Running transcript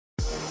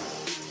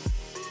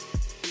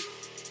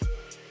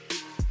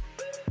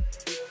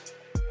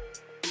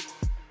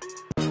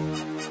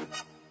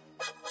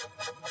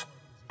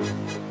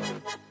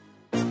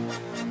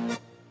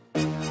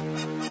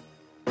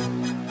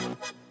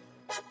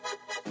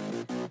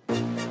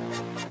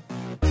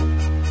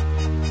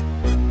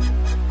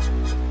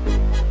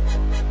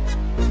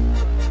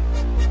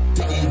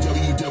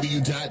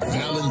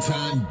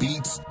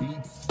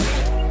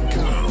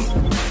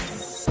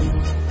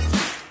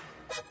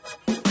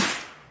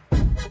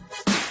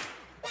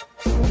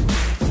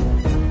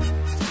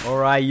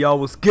Alright, yo,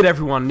 what's good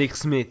everyone?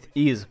 NickSmith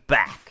is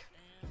back.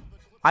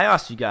 I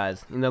asked you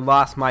guys in the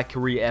last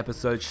MyCareer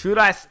episode, should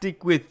I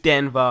stick with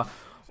Denver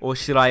or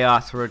should I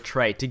ask for a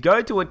trade? To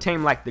go to a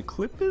team like the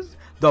Clippers,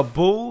 the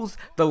Bulls,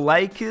 the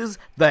Lakers,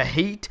 the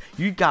Heat.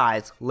 You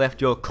guys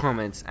left your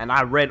comments and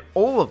I read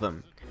all of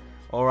them.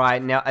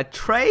 Alright, now a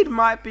trade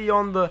might be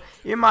on the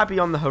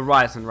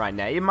horizon right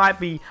now. It might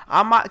be,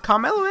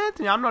 Carmelo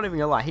Anthony, I'm not even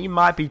gonna lie, he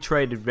might be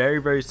traded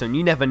very, very soon.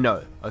 You never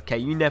know, okay?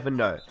 You never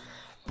know.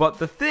 But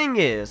the thing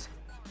is,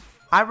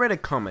 I read a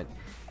comment,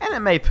 and it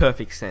made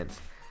perfect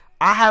sense.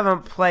 I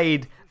haven't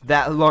played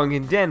that long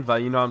in Denver,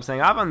 you know what I'm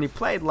saying? I've only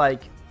played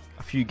like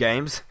a few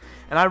games,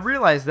 and I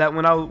realized that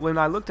when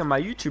I looked at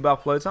my YouTube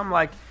uploads, I'm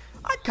like,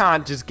 I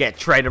can't just get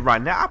traded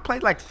right now. I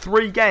played like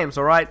 3 games,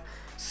 alright?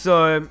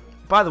 So,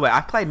 by the way,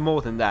 I played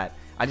more than that.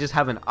 I just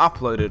haven't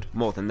uploaded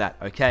more than that,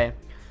 okay?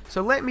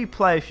 So let me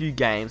play a few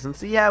games and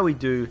see how we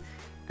do,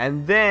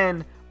 and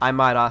then I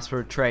might ask for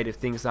a trade if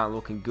things aren't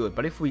looking good.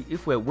 But if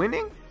we're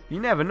winning, you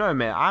never know,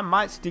 man. I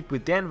might stick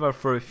with Denver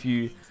for a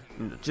few,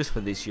 just for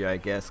this year, I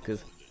guess.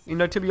 Because, you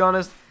know, to be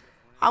honest,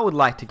 I would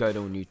like to go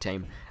to a new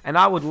team. And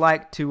I would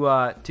like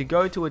to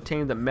go to a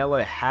team that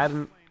Melo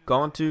hadn't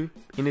gone to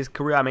in his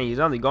career. I mean, he's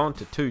only gone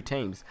to 2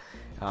 teams,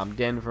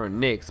 Denver and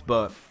Knicks.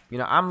 But, you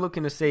know, I'm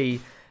looking to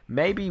see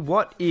maybe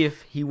what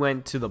if he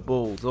went to the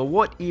Bulls. Or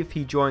what if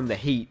he joined the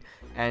Heat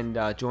and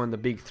joined the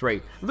Big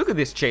 3. Look at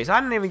this chase. I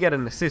didn't even get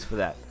an assist for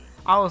that.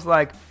 I was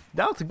like,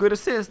 that was a good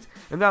assist,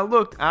 and then I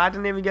looked, and I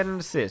didn't even get an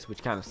assist,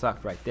 which kind of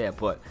sucked right there.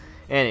 But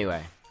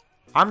anyway,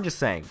 I'm just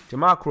saying,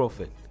 Jamal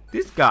Crawford,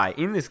 this guy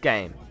in this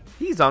game,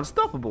 he's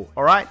unstoppable,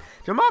 alright?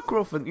 Jamal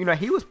Crawford, you know,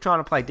 he was trying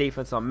to play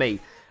defense on me.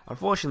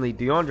 Unfortunately,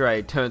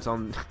 DeAndre turns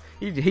on,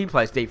 he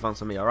plays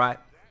defense on me, alright?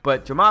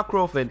 But Jamal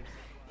Crawford,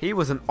 he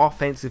was an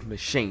offensive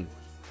machine.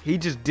 He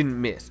just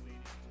didn't miss.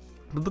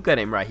 But look at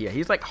him right here.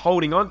 He's like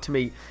holding on to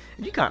me,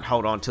 and you can't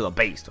hold on to the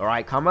beast,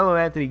 alright? Carmelo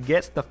Anthony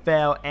gets the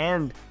foul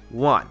and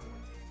won.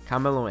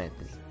 Carmelo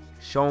Anthony,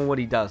 showing what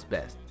he does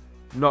best.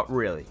 Not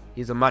really.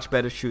 He's a much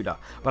better shooter.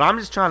 But I'm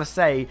just trying to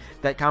say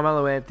that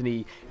Carmelo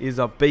Anthony is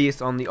a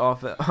beast on the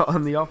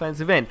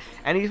offensive end.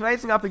 And he's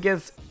facing up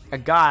against a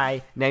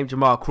guy named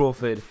Jamal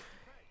Crawford.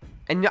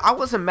 And I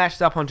wasn't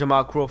matched up on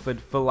Jamal Crawford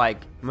for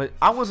like...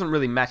 I wasn't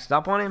really matched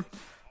up on him.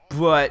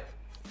 But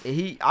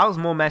I was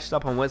more matched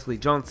up on Wesley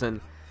Johnson.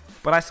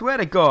 But I swear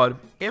to God,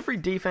 every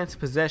defensive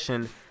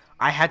possession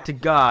I had to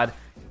guard...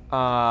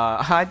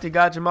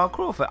 Jamal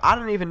Crawford. I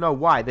don't even know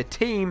why. The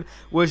team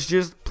was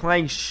just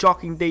playing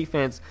shocking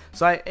defense.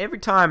 So every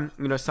time,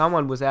 you know,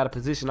 someone was out of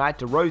position, I had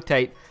to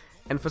rotate.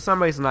 And for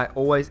some reason, I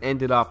always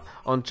ended up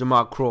on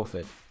Jamal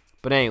Crawford.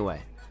 But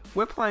anyway,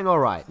 we're playing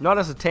alright. Not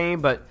as a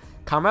team, but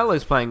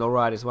Carmelo's playing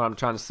alright is what I'm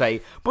trying to say.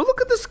 But look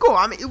at the score.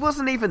 I mean, it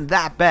wasn't even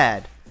that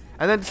bad.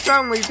 And then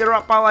suddenly, they're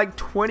up by like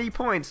 20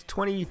 points.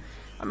 20...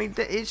 I mean,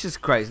 it's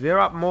just crazy. They're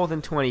up more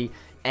than 20.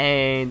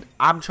 And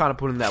I'm trying to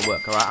put in that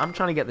work, alright? I'm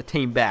trying to get the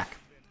team back.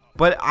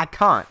 But I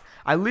can't.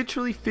 I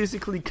literally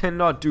physically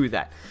cannot do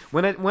that.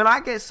 When I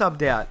get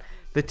subbed out,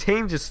 the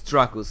team just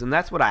struggles. And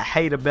that's what I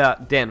hate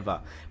about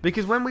Denver.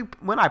 Because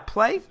when I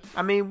play,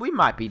 I mean, we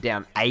might be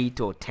down 8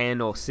 or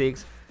 10 or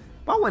 6.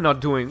 But we're not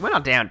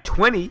down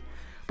 20.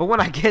 But when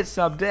I get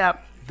subbed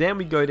out, then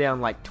we go down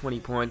like 20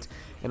 points.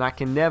 And I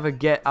can never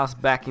get us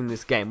back in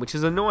this game. Which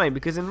is annoying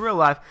because in real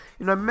life,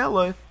 you know,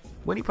 Melo...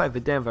 when he played for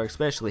Denver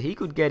especially, he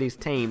could get his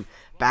team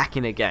back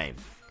in a game.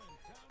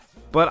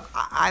 But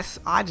I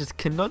just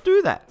cannot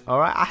do that,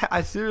 alright?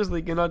 I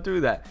seriously cannot do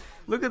that.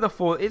 Look at the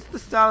fourth. It's the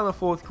start of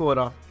the 4th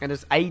quarter, and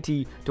it's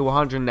 80 to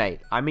 108.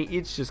 I mean,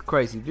 it's just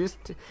crazy.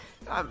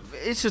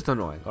 It's just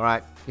annoying,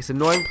 alright? It's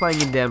annoying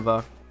playing in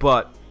Denver,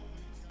 but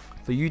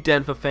for you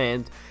Denver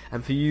fans,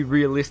 and for you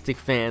realistic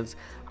fans,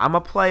 I'm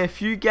going to play a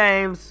few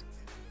games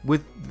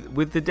with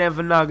the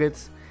Denver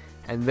Nuggets,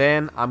 and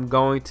then I'm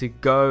going to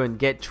go and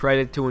get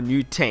traded to a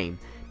new team.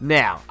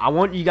 Now, I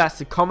want you guys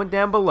to comment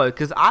down below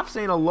because I've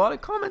seen a lot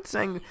of comments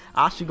saying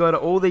I should go to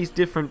all these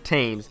different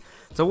teams.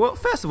 So, well,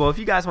 first of all, if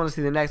you guys want to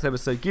see the next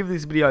episode, give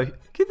this video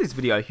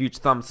a huge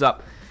thumbs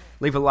up.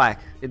 Leave a like.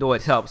 It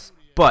always helps.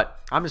 But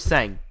I'm just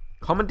saying,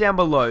 comment down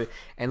below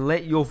and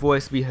let your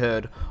voice be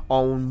heard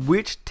on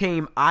which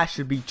team I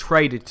should be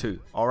traded to.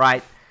 All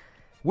right?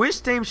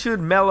 Which team should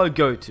Melo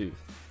go to?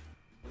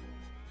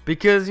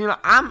 Because, you know,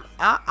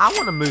 I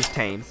want to move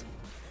teams,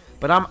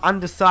 but I'm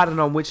undecided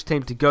on which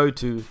team to go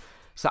to.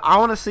 So I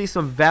want to see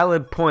some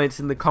valid points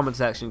in the comment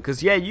section.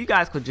 Because, yeah, you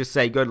guys could just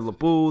say go to the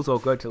Bulls or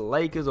go to the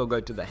Lakers or go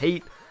to the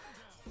Heat.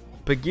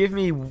 But give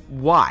me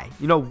why.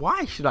 You know,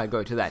 why should I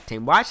go to that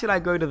team? Why should I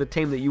go to the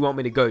team that you want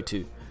me to go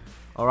to?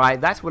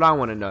 Alright, that's what I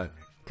want to know.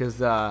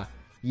 Because,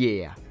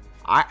 yeah,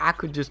 I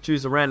could just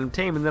choose a random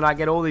team and then I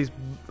get all these,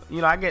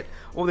 you know, I get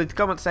all these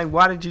comments saying,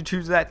 why did you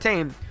choose that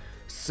team?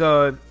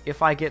 So,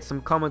 if I get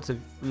some comments of,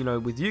 you know,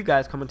 with you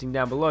guys commenting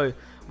down below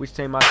which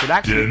team I should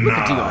actually look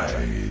at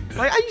DeAndre.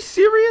 Like, are you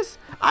serious?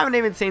 I haven't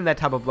even seen that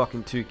type of block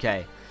in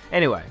 2K.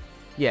 Anyway,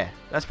 yeah,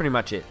 that's pretty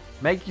much it.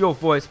 Make your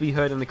voice be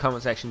heard in the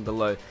comment section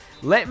below.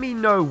 Let me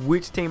know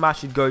which team I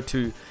should go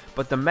to,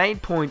 but the main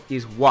point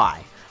is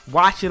why.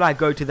 Why should I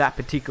go to that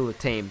particular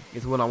team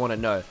is what I want to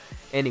know.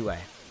 Anyway,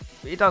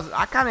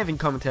 I can't even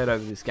commentate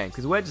over this game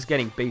because we're just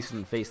getting beasted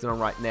and feasted on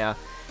right now.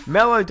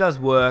 Melo does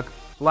work,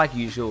 like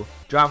usual,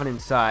 driving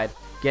inside,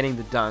 getting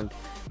the dunk.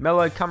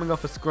 Melo coming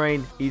off a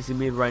screen, easy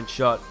mid-range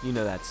shot, you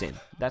know that's in.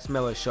 That's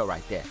Melo's shot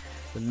right there.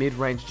 The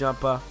mid-range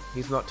jumper,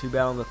 he's not too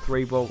bad on the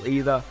 3-ball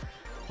either.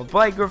 But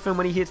Blake Griffin,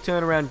 when he hits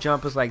turnaround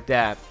jumpers like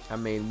that, I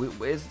mean,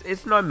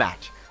 it's no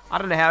match. I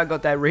don't know how I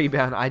got that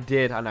rebound, I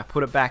did, and I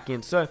put it back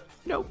in. So,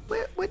 you know,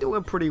 we're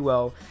doing pretty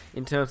well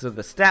in terms of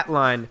the stat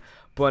line.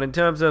 But in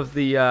terms of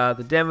the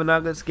Denver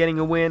Nuggets getting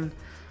a win,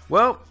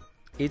 well,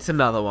 it's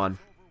another one.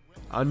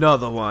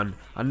 Another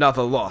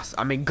loss.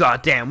 I mean,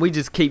 goddamn, we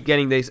just keep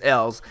getting these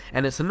L's,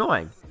 and it's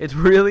annoying. It's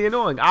really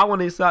annoying. I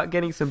want to start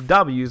getting some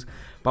W's,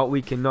 but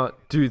we cannot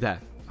do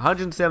that.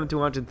 107 to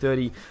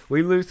 130.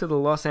 We lose to the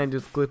Los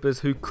Angeles Clippers,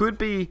 who could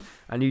be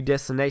a new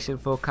destination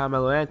for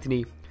Carmelo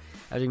Anthony.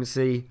 As you can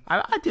see,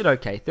 I did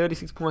okay.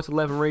 36 points,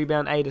 11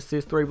 rebounds, 8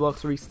 assists, 3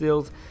 blocks, 3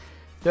 steals,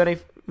 13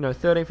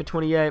 for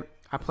 28.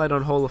 I played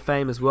on Hall of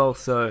Fame as well,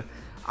 so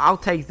I'll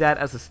take that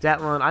as a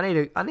stat line.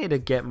 I need to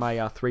get my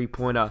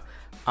 3-pointer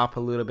up a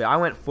little bit. I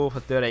went 4 for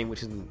 13,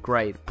 which isn't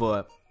great,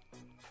 but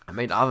I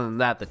mean, other than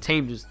that, the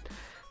team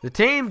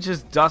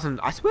just doesn't.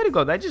 I swear to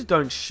God, they just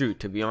don't shoot.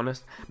 To be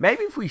honest,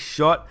 maybe if we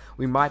shot,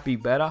 we might be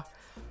better.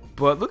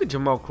 But look at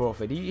Jamal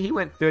Crawford. He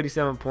went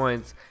 37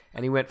 points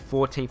and he went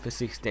 14 for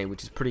 16,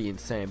 which is pretty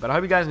insane. But I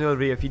hope you guys enjoyed the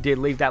video. If you did,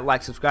 leave that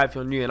like, subscribe if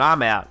you're new, and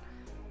I'm out.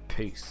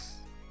 Peace.